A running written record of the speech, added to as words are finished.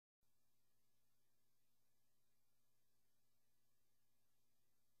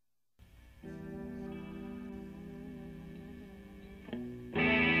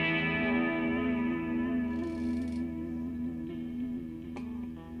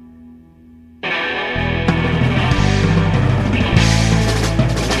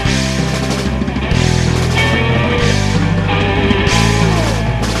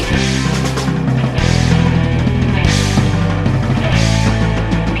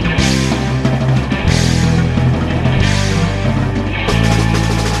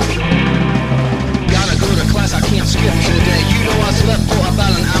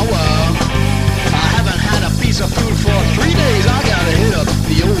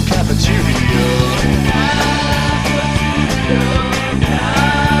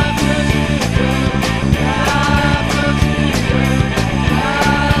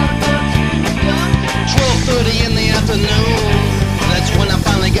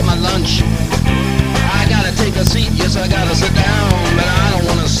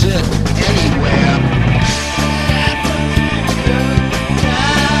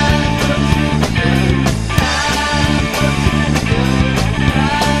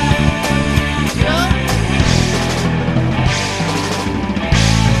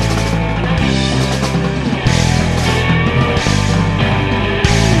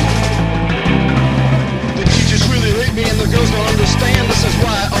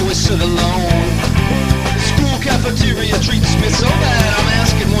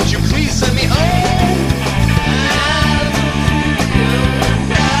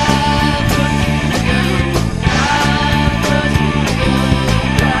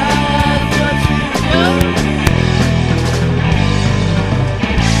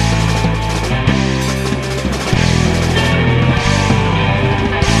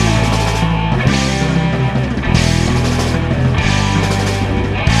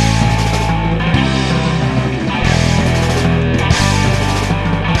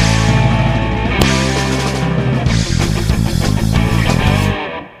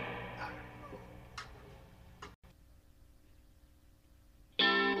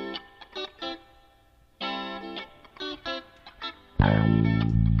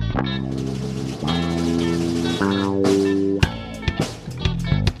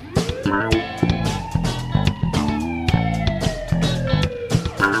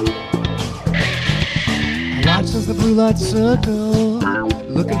Circle,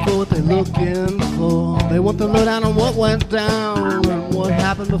 looking for what they're looking for. They want the lowdown on what went down and what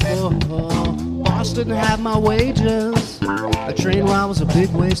happened before. Boss didn't have my wages. A train ride was a big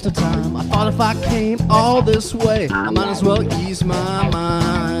waste of time. I thought if I came all this way, I might as well ease my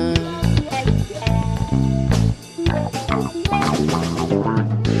mind.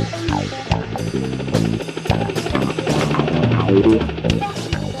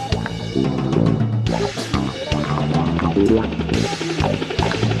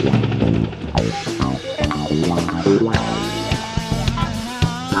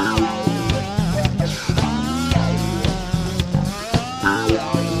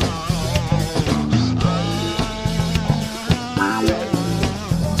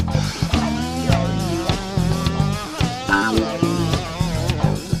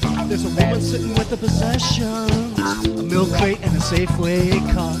 There's a woman sitting with the possessions, a milk crate and a Safeway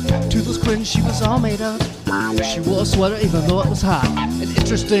car. Toothless grin, she was all made up. She wore a sweater even though it was hot. An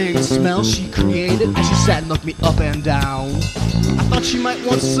interesting smell she created as she sat and looked me up and down. I thought she might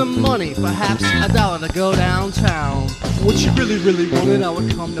want some money, perhaps $1 to go downtown. What she really, really wanted, I would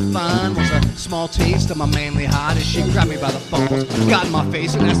come to find, was a small taste of my manly heart as she grabbed me by the balls, got in my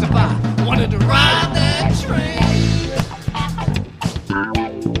face and asked if I wanted to ride that train.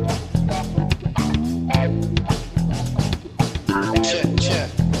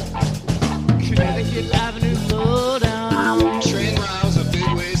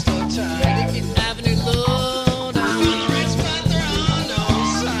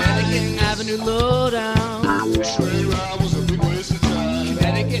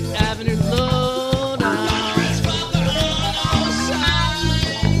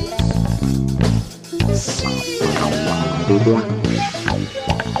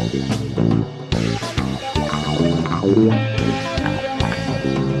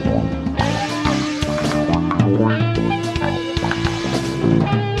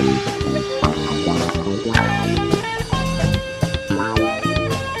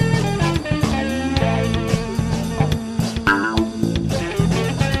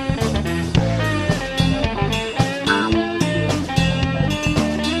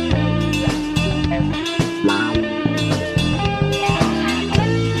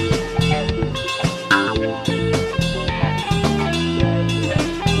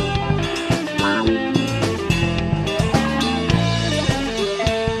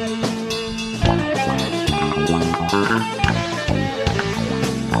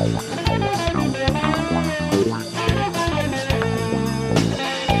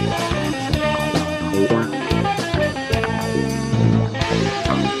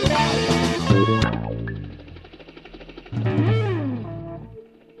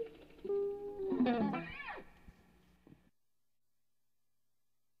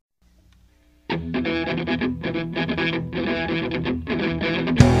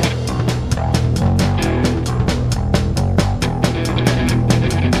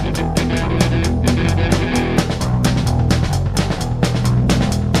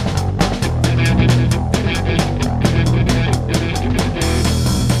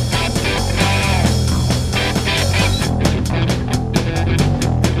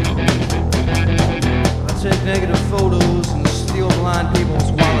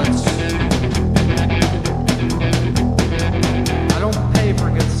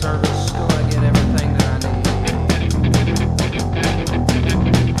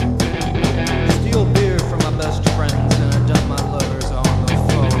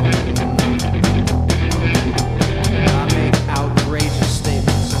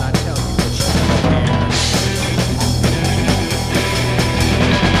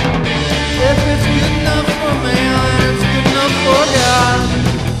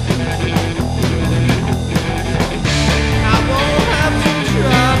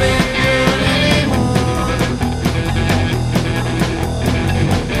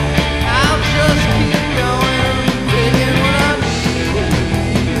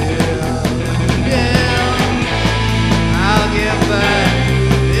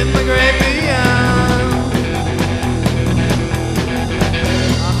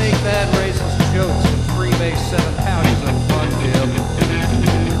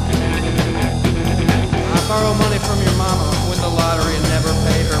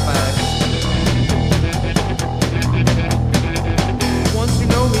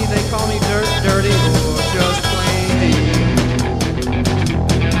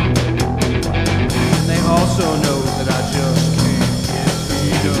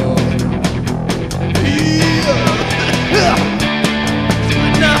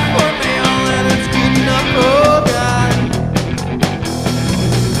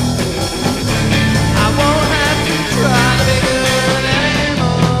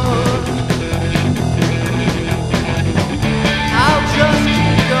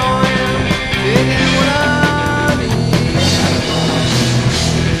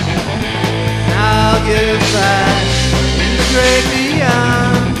 give back in the great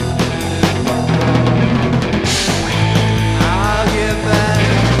beyond. I'll give back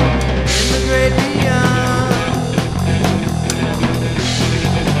in the great beyond.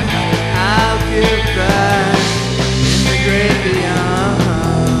 I'll give back in the great beyond.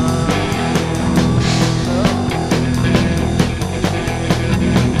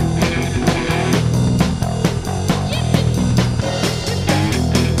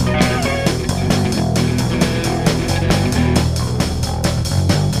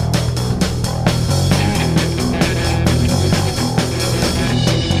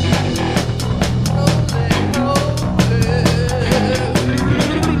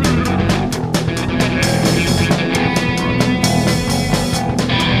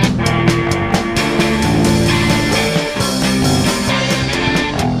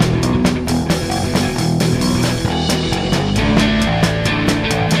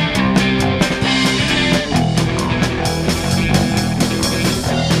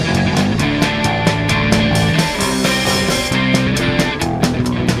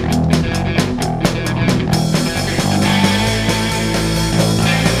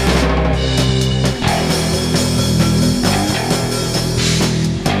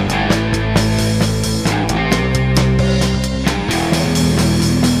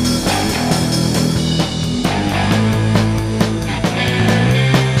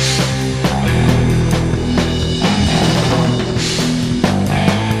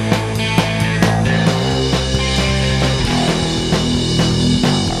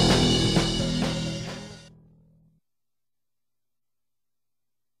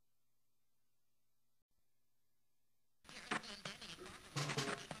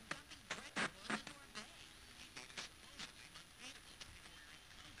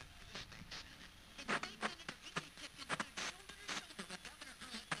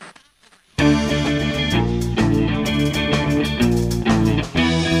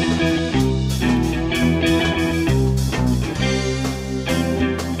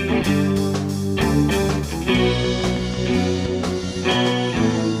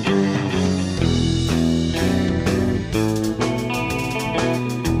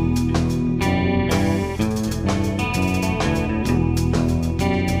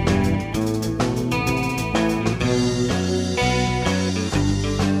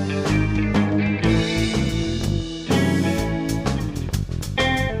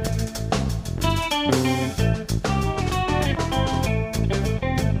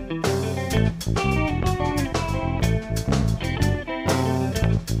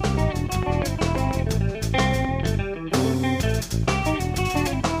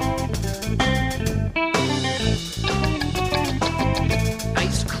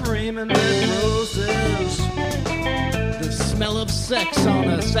 And red roses, the smell of sex on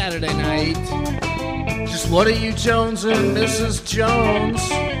a Saturday night. Just what are you, Jones and Mrs. Jones?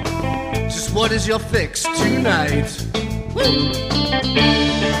 Just what is your fix tonight? Woo!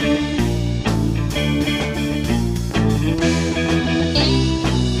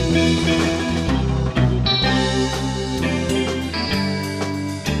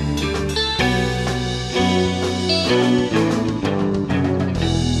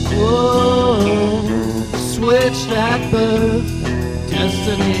 Switch that birth,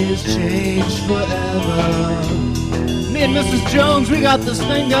 destinies change forever. Me and Mrs. Jones, we got this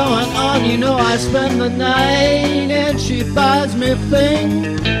thing going on. You know I spend the night and she buys me things.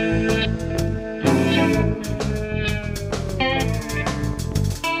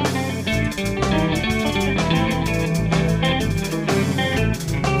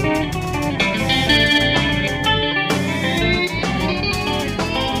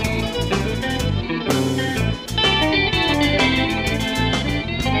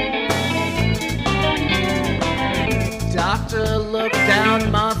 Look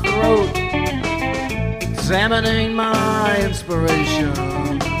down my throat, examining my inspiration,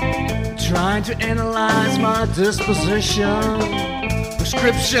 trying to analyze my disposition,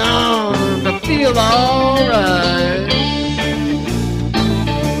 prescription to feel alright.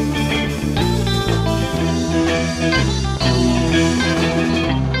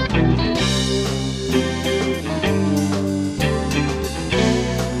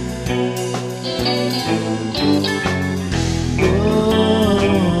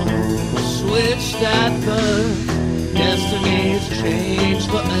 That birth, destinies change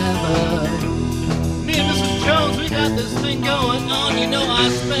forever. Me and Mrs. Jones, we got this thing going on. You know I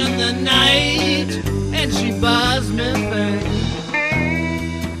spend the night and she buys me things.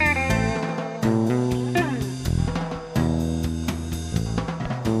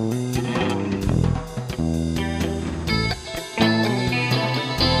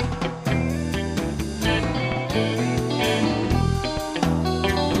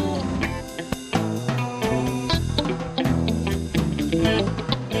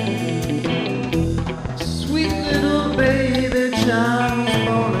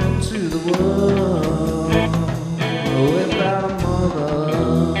 to the world without a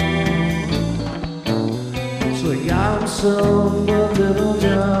mother. So he got himself a little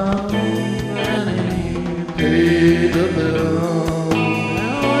job and he paid the bill.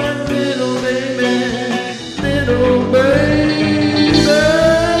 Oh, little baby, little baby.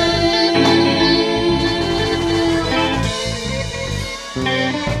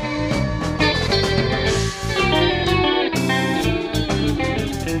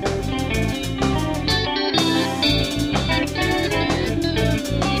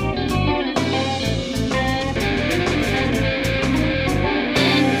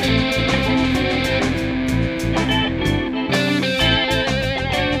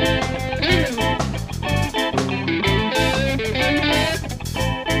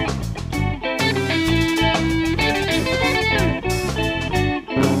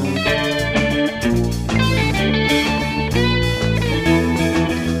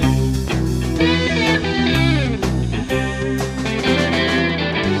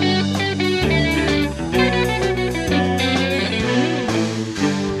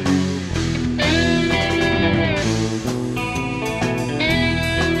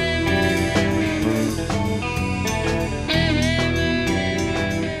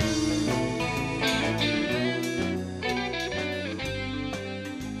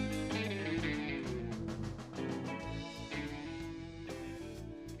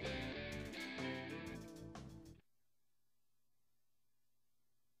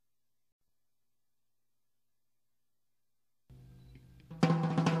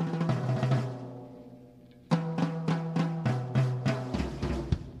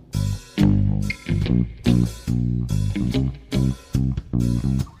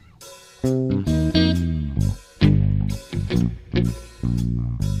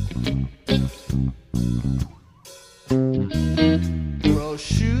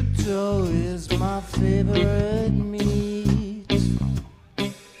 Prosciutto is my favorite meat.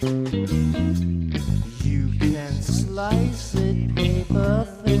 You can slice it paper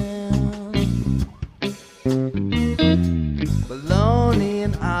thin. Bologna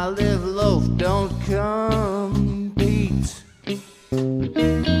and olive loaf don't compete.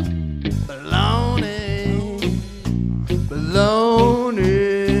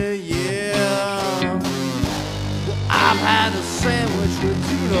 Bologna, yeah. Well, I've had a sandwich with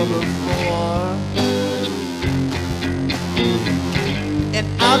tuna before, and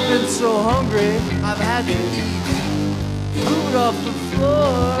I've been so hungry I've had to eat food off the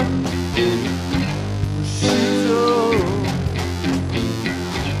floor. Prosciutto,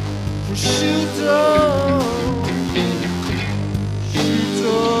 prosciutto,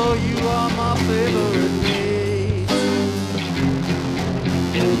 prosciutto, you are my favorite meat.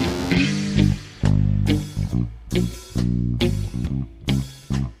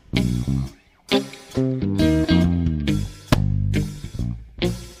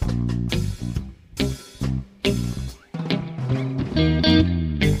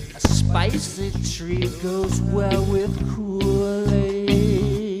 Spicy treat goes well with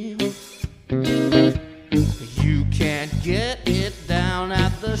Kool-Aid. You can't get it down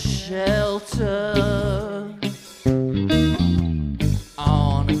at the shelter.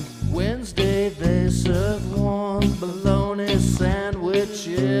 On Wednesday they serve warm bologna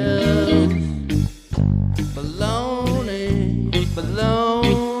sandwiches. Bologna,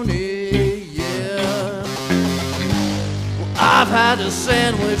 bologna, yeah. Well, I've had a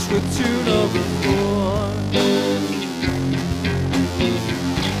sandwich with tuna before,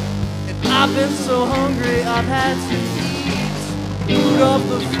 and I've been so hungry I've had to eat food off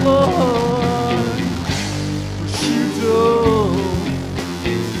the floor. Prosciutto,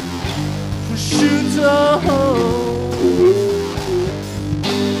 prosciutto,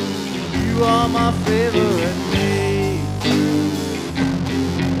 you are my favorite meat.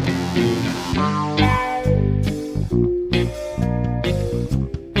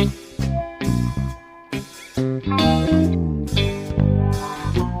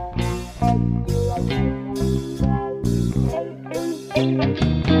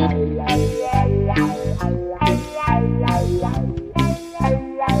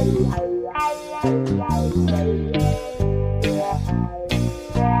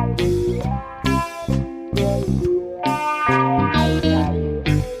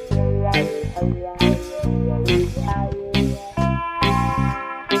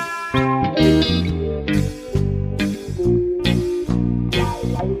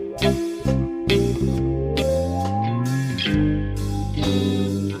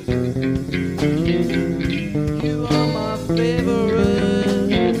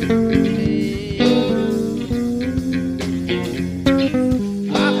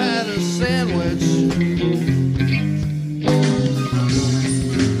 I've had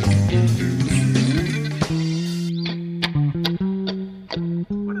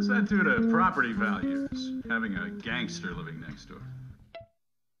property values, having a gangster living next door.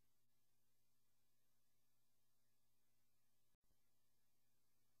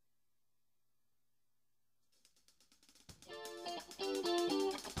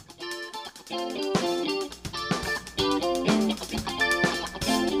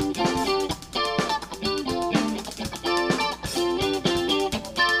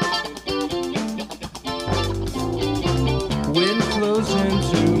 Wind blows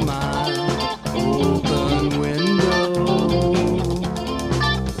into my open window.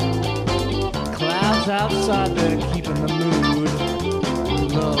 Clouds outside, they're keeping the mood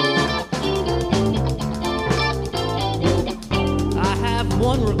low. I have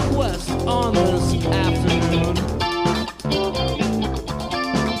one request on this afternoon.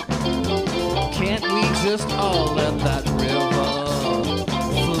 Can't we just all let that river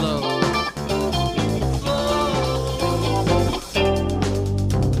flow?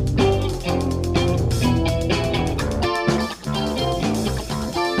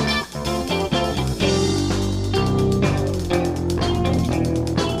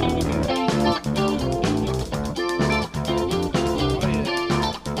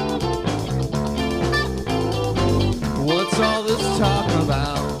 What's all this talk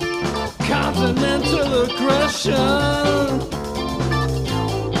about? Continental aggression.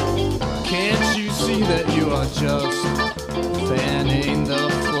 Can't you see that you are just fanning the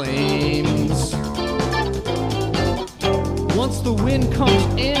flames? Once the wind comes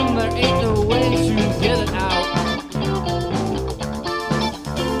in, there ain't no way to get it out.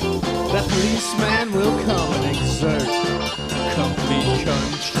 That policeman will come and exert complete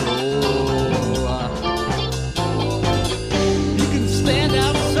control. You can stand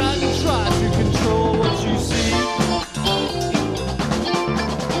outside and try to control what you see.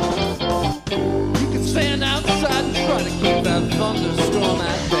 You can stand outside and try to keep that thunderstorm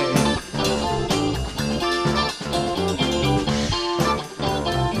at bay.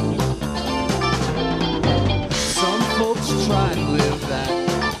 Some folks try and live that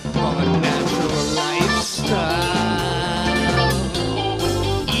unnatural lifestyle.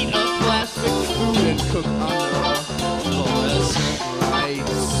 Eat up plastic food and cook under fluorescent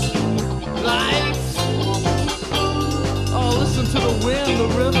lights. Oh, listen to the wind, the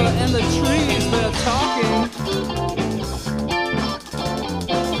river, and the trees. They're talking,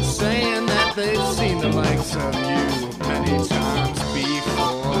 saying that they've seen the likes of you many times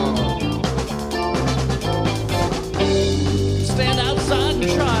before. Stand outside and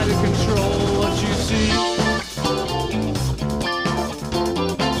try to control what you see.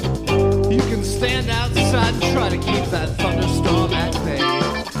 You can stand outside and try to keep that thunderstorm at bay.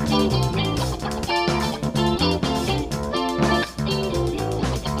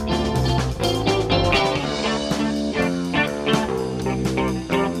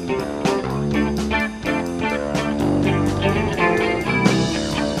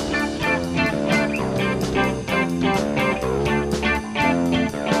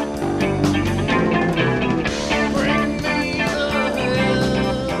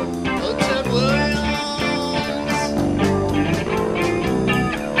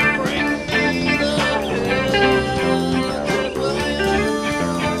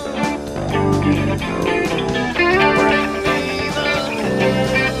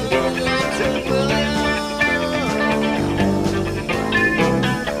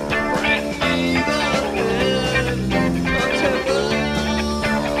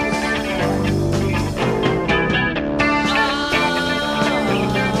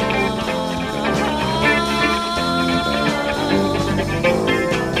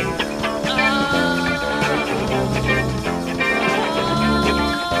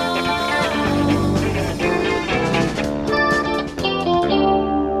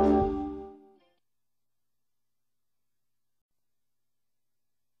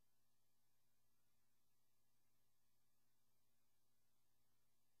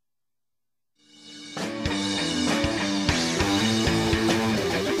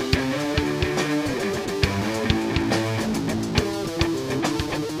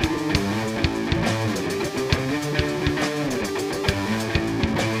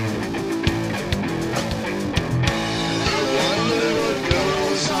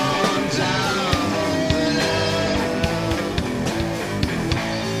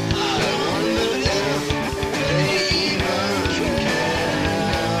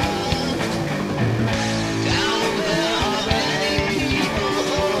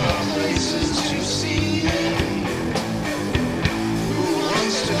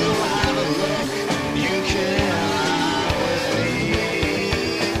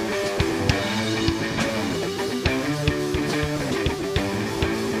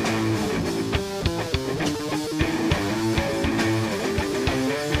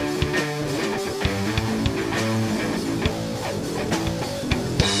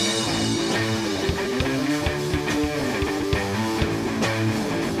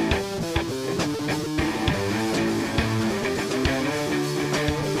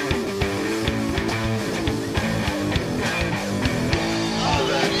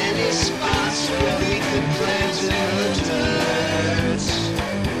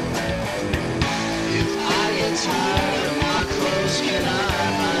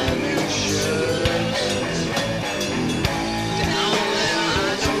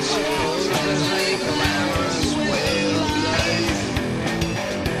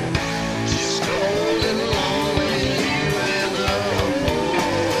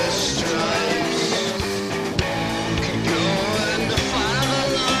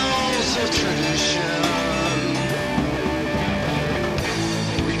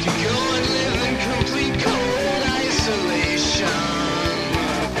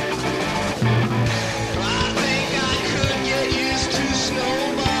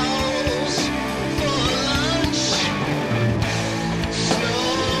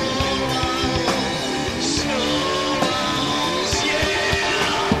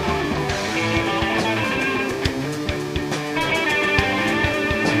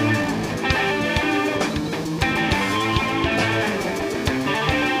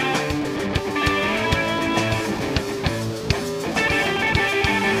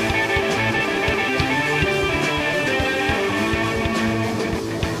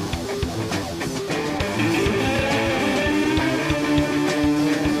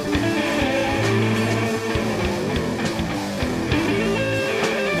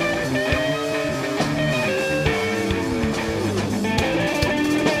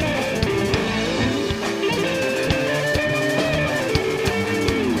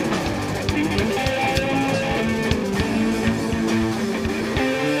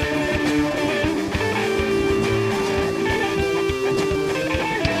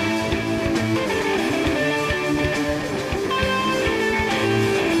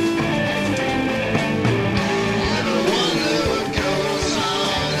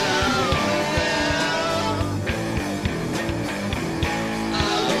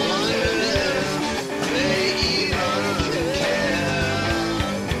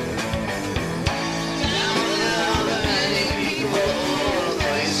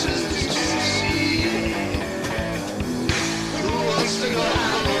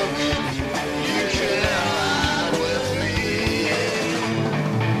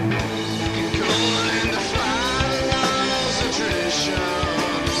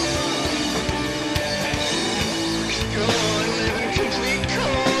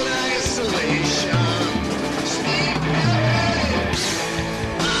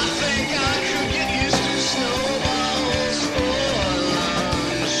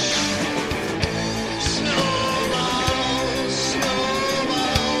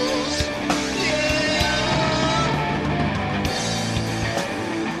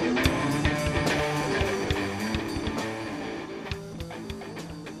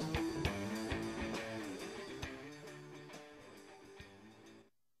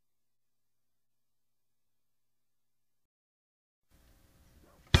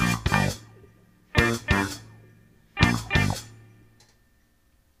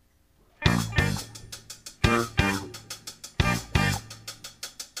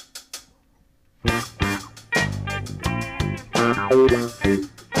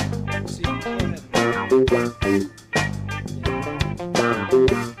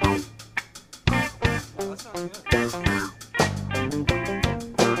 He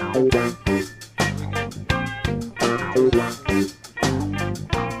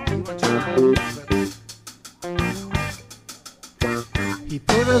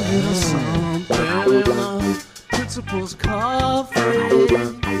put a little something in the principal's coffee.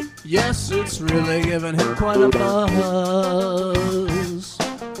 Yes, it's really giving him quite a buzz.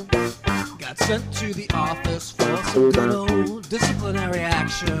 Got sent to the office for some good old disciplinary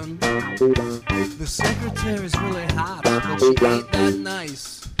action. The secretary's really hot, but she ain't that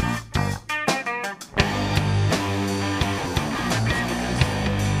nice.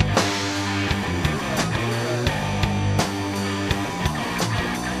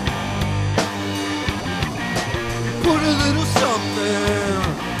 Put a little something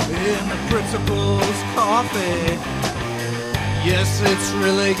in the principal's coffee. Yes, it's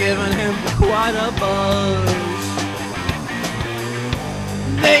really giving him quite a buzz.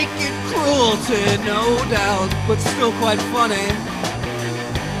 Naked cruelty, no doubt, but still quite funny.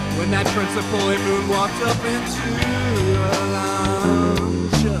 When that principal in moon walked up into a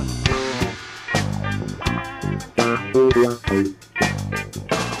lounge.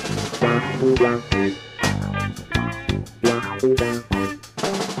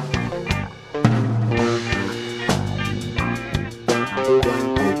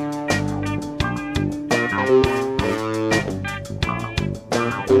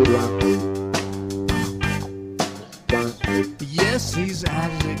 Yes, he's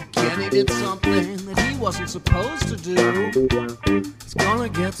at it again. He did something that he wasn't supposed to do. He's gonna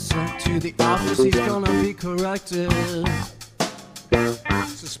get sent to the office. He's gonna be corrected.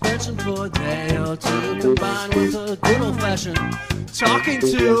 Suspension for a day or two, combined with a good old-fashioned talking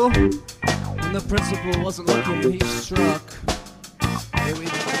to. When the principal wasn't looking, he struck. Here we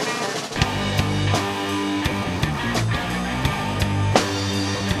go.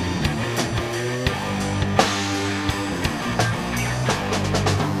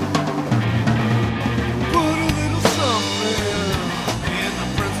 Put a little something in the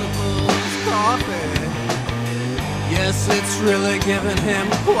principal's coffee. Yes, it's really giving him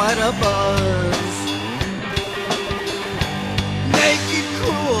quite a buzz. Naked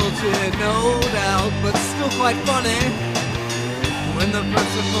cruelty, no doubt, but still quite funny. When the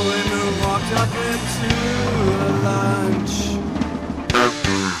principal in moon walked up into lunch.